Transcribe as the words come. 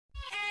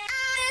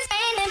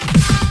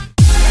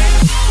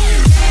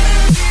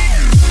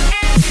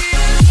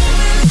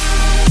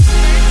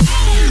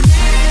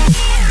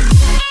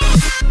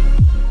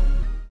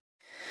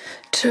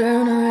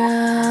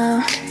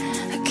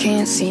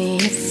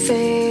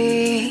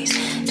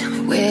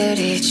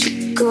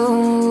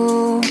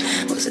go?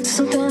 Was it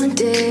something I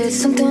did,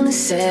 something I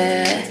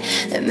said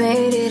that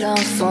made it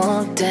all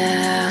fall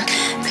down?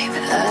 Baby,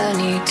 I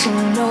need to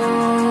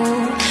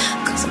know,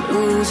 'cause I'm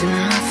losing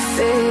my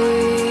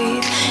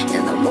faith,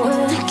 and the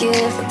more I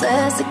give, the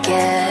less I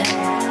get.